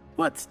 sir.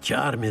 What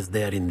charm is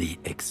there in the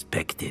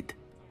expected?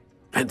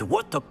 And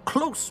what a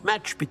close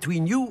match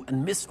between you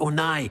and Miss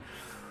Onai.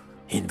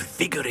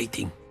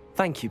 Invigorating.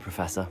 Thank you,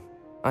 Professor.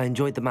 I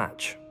enjoyed the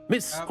match.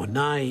 Miss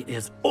Onai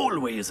is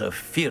always a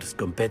fierce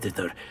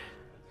competitor,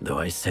 though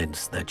I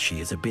sense that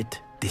she is a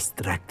bit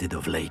distracted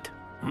of late.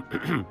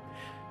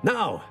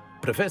 Now,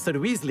 Professor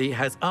Weasley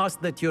has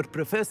asked that your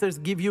professors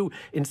give you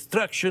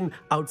instruction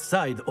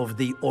outside of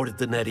the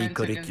ordinary 10 seconds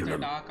to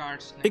curriculum. dark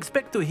arts.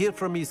 Expect to hear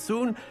from me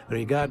soon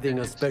regarding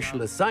a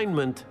special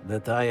assignment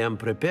that I am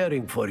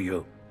preparing for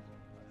you.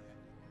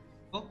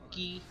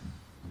 Okay.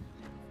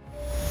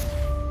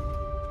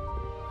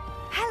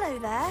 Hello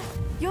there.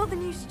 You're the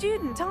new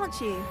student, aren't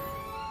you?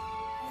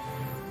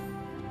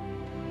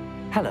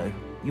 Hello,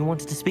 you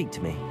wanted to speak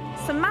to me?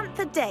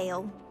 Samantha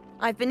Dale.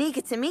 I've been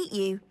eager to meet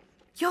you.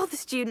 You're the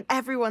student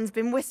everyone's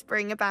been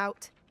whispering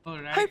about. All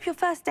right. Hope your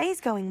first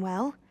day's going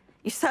well.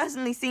 You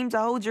certainly seem to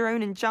hold your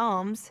own in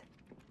charms.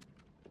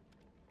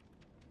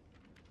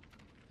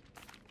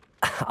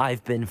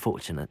 I've been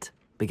fortunate.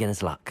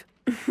 Beginner's luck.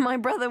 My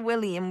brother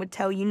William would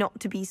tell you not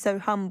to be so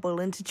humble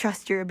and to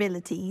trust your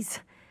abilities.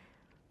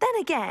 Then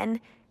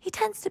again, he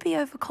tends to be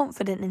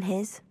overconfident in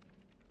his.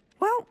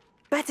 Well,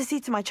 better see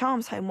to my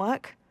charms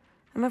homework.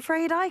 I'm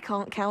afraid I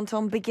can't count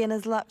on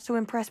beginner's luck to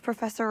impress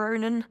Professor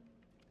Ronan.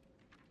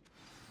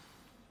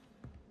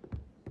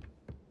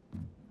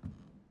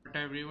 Not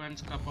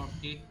everyone's cup of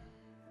tea.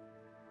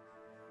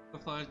 The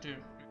first day,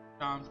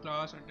 charms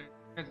class, and then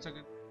 10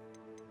 seconds.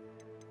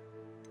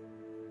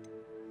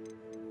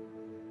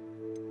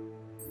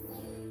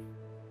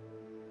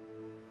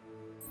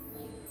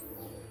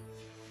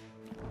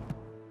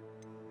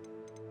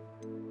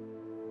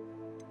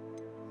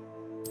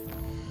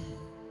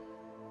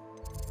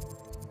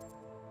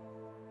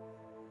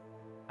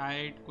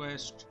 Side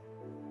quest.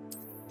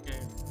 Okay.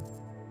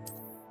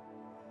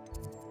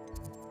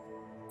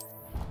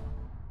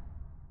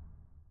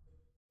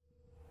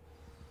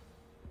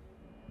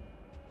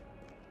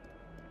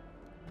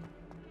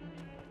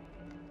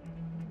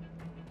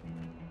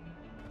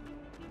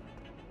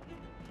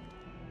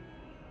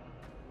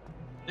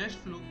 This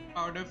fluke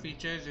powder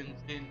feature is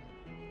insane.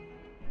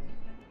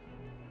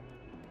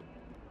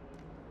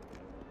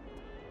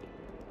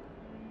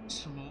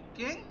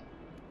 Smoking?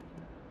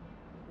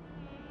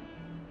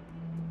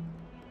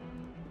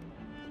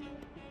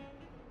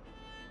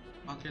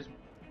 Okay.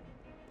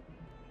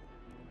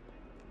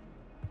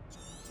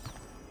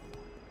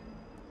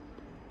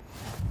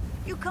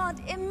 You can't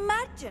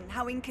imagine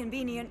how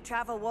inconvenient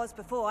travel was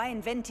before I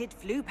invented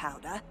flu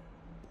powder.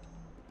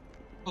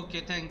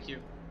 Okay, thank you.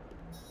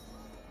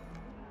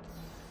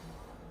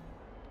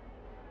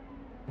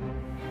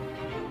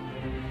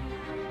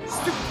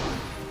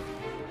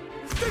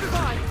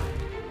 Stupefy!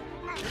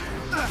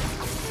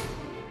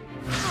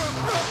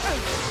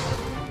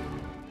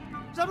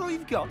 Is that all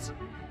you've got?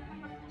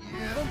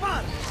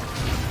 Bombada!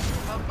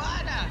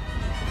 Bombada!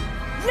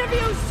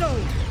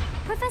 Levioso!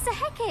 Professor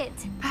Hecat!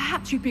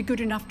 Perhaps you'd be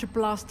good enough to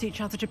blast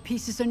each other to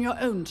pieces in your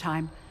own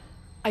time.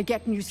 I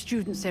get new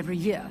students every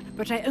year,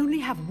 but I only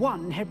have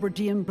one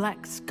Hebridean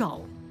black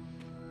skull.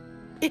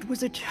 It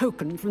was a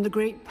token from the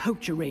Great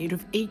Poacher Raid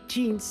of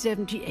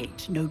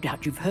 1878. No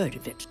doubt you've heard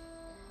of it.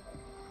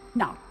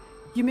 Now,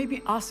 you may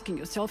be asking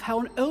yourself how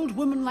an old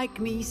woman like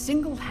me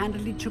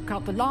single-handedly took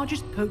out the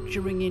largest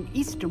poacher ring in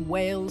eastern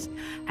Wales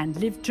and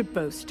lived to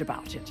boast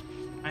about it.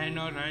 I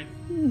know, right?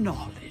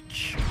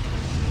 Knowledge.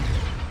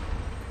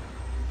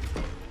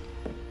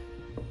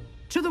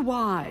 To the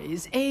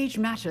wise, age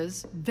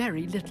matters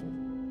very little.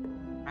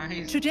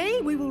 Nice.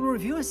 Today we will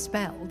review a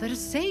spell that has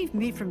saved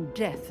me from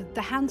death at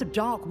the hands of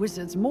dark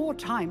wizards more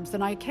times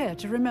than I care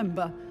to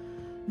remember.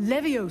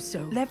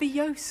 Levioso.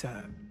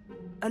 Levioso?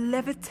 A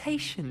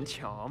levitation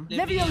charm?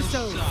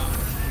 Levioso!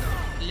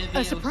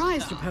 A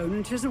surprised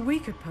opponent is a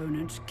weak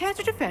opponent. Care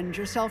to defend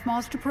yourself,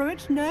 Master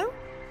Pruitt? No?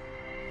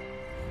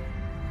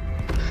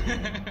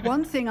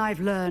 One thing I've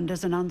learned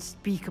as an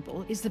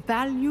unspeakable is the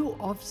value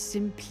of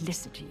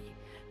simplicity,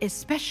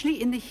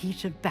 especially in the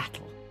heat of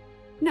battle.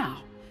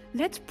 Now,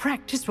 let's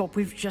practice what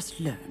we've just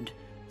learned,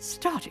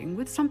 starting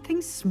with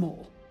something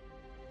small.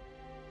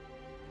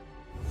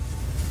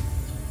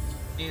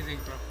 Amazing,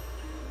 bro.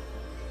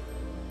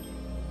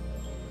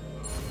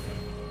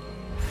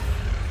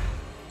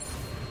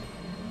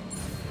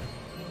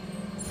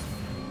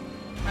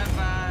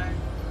 Bye-bye.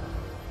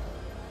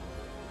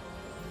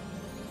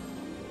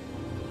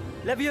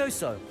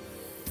 Levioso.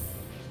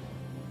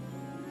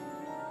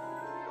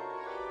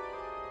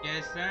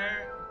 Yes,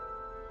 sir.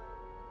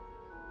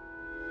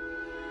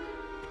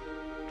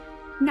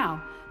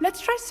 Now,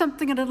 let's try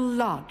something a little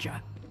larger.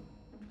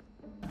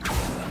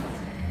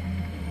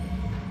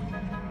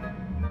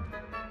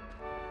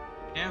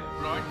 They have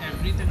brought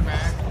everything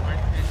back, but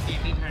in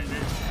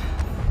 1800.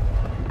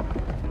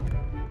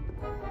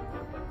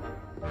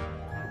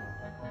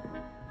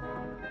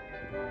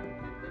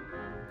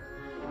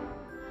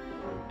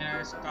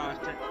 Yes,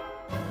 cast it.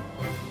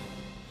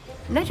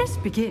 Let us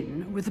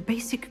begin with the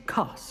basic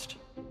cast.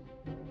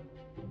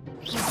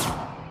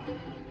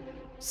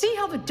 See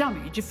how the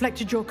dummy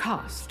deflected your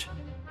cast?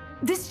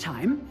 This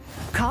time,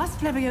 cast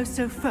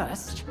Levioso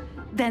first,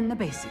 then the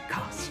basic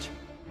cast.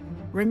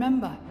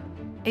 Remember,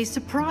 a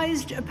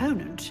surprised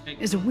opponent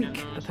is a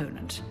weak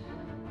opponent,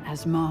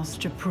 as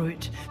Master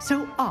Pruitt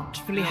so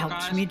artfully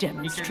helped me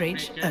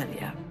demonstrate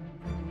earlier.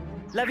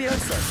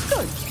 Levioso.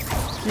 Good.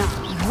 Now,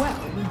 well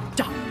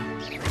done.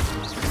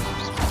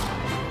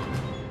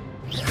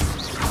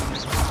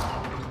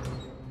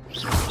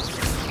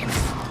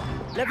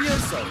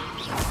 Levioso.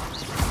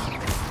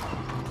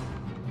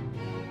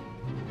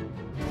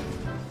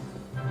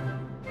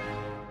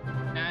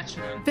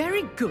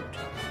 Very good.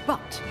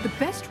 But the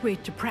best way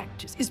to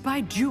practice is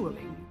by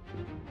dueling.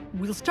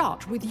 We'll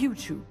start with you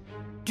two.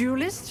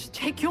 Duelists,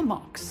 take your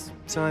marks.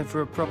 Time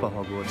for a proper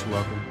Hogwarts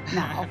welcome.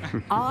 Now,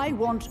 I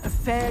want a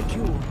fair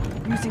duel,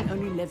 using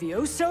only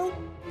Levioso,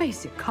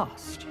 basic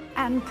cast,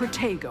 and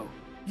Protego.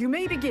 You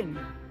may begin.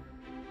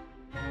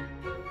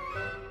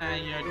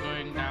 You're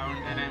going down,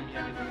 and I'm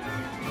here.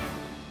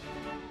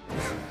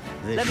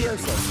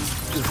 Levioso.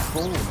 Good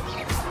form.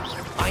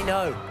 I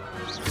know.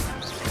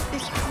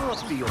 This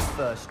can't be your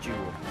first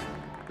duel.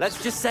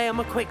 Let's just say I'm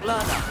a quick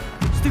learner.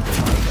 Stupid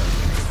Protego.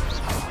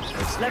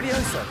 It's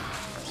Levioso.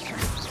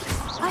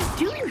 I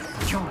do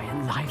enjoy a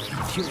lively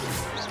duel.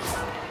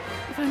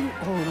 If only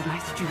all of my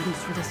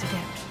students were this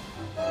adept.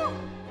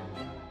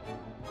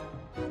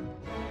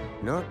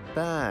 Not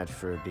bad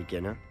for a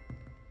beginner.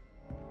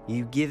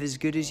 You give as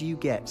good as you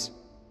get.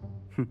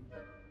 I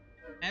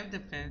have the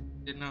pen,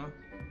 you know.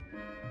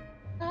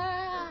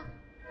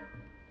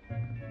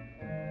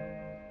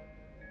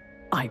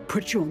 I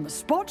put you on the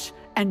spot,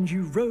 and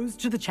you rose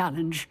to the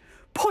challenge.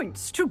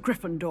 Points to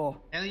Gryffindor.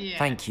 Hell yeah.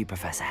 Thank you,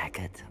 Professor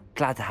Hecat.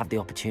 Glad to have the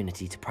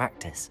opportunity to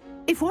practice.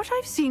 If what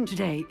I've seen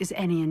today is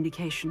any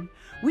indication,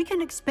 we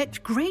can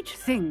expect great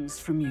things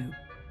from you.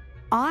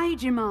 I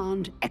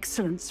demand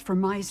excellence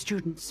from my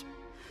students.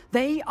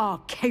 They are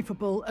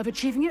capable of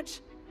achieving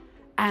it,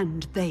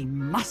 and they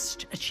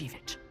must achieve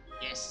it.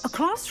 Yes. A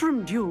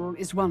classroom duel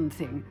is one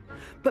thing,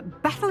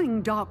 but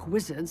battling dark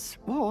wizards,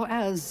 or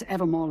as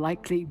ever more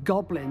likely,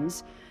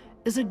 goblins,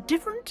 is a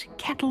different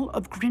kettle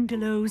of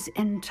Grindylows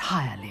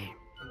entirely.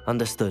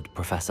 Understood,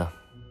 Professor.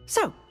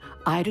 So,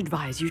 I'd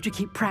advise you to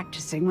keep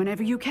practicing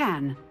whenever you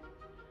can.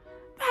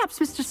 Perhaps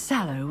Mr.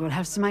 Sallow will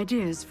have some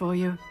ideas for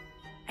you.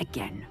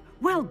 Again,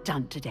 well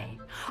done today.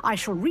 I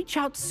shall reach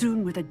out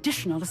soon with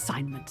additional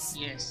assignments.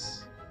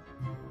 Yes.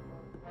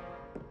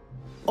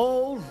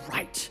 All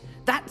right.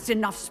 That's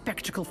enough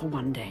spectacle for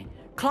one day.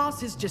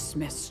 Class is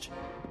dismissed.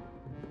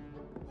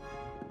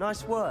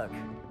 Nice work.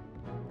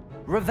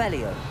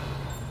 Revelio.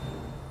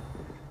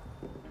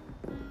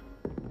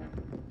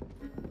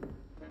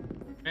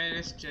 Where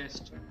is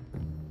chest?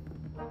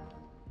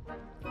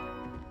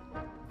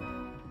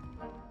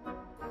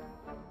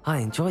 I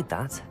enjoyed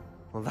that.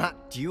 Well,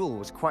 that duel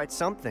was quite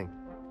something.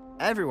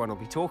 Everyone will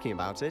be talking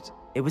about it.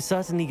 It was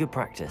certainly good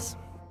practice.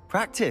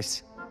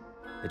 Practice?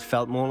 It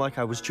felt more like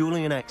I was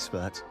dueling an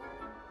expert.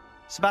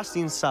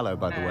 Sebastian Sallow,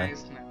 by the way,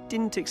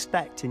 didn't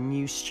expect a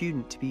new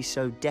student to be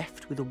so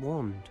deft with a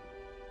wand.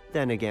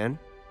 Then again,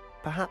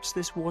 perhaps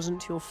this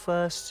wasn't your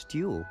first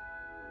duel.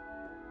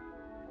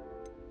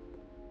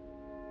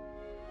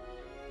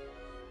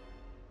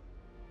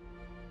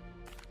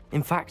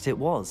 In fact, it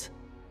was.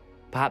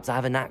 Perhaps I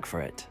have a knack for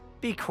it.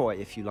 Be coy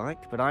if you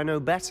like, but I know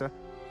better.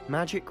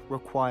 Magic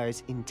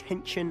requires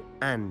intention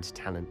and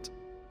talent.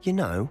 You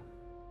know,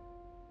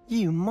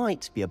 you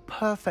might be a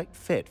perfect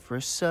fit for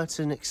a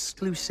certain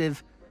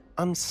exclusive,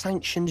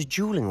 unsanctioned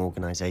dueling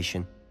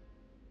organization.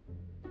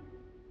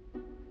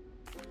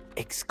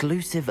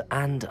 Exclusive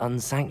and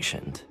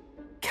unsanctioned?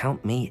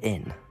 Count me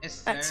in.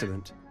 Yes, sir.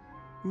 Excellent.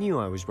 Knew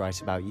I was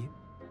right about you.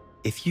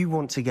 If you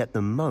want to get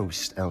the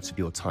most out of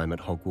your time at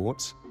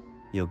Hogwarts,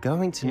 you're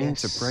going to need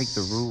to break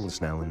the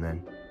rules now and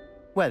then.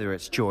 Whether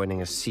it's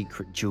joining a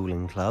secret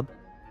dueling club,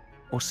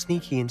 or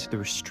sneaking into the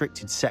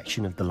restricted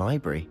section of the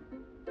library,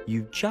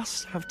 you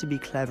just have to be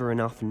clever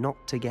enough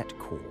not to get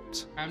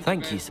caught.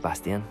 Thank you,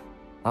 Sebastian.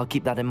 I'll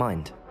keep that in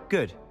mind.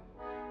 Good.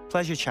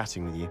 Pleasure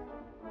chatting with you.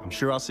 I'm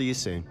sure I'll see you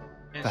soon.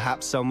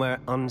 Perhaps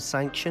somewhere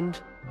unsanctioned?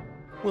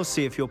 We'll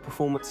see if your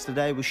performance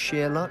today was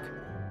sheer luck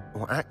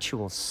or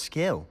actual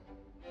skill.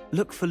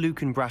 Look for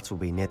Luke and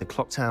Brattleby near the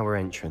clock tower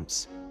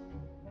entrance.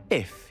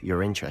 If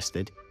you're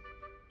interested.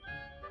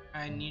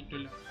 I need to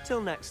look.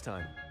 Till next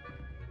time.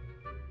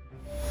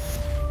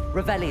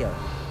 Revelio.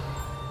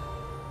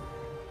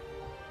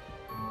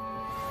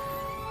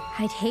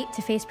 I'd hate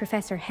to face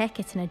Professor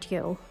Hecat in a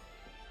duel.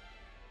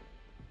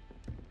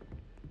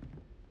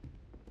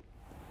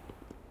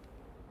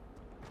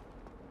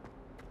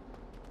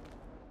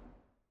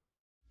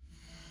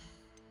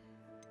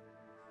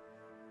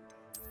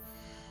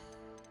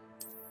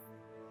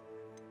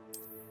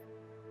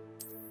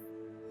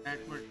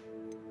 That would.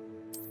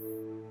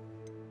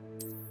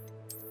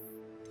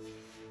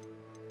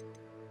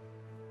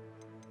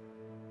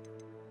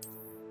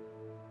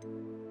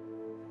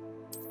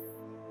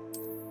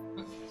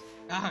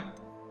 Ah.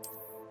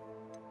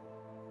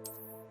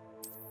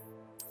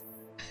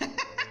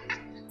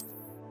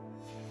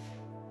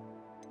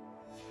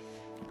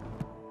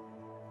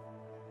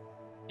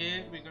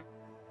 Okay, we got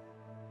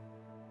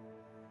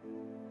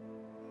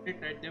it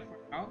right there for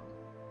now.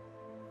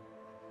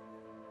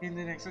 In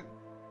the next one,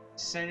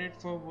 set it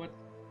for what?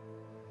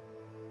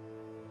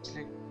 It's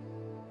like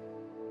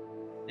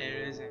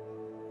there is a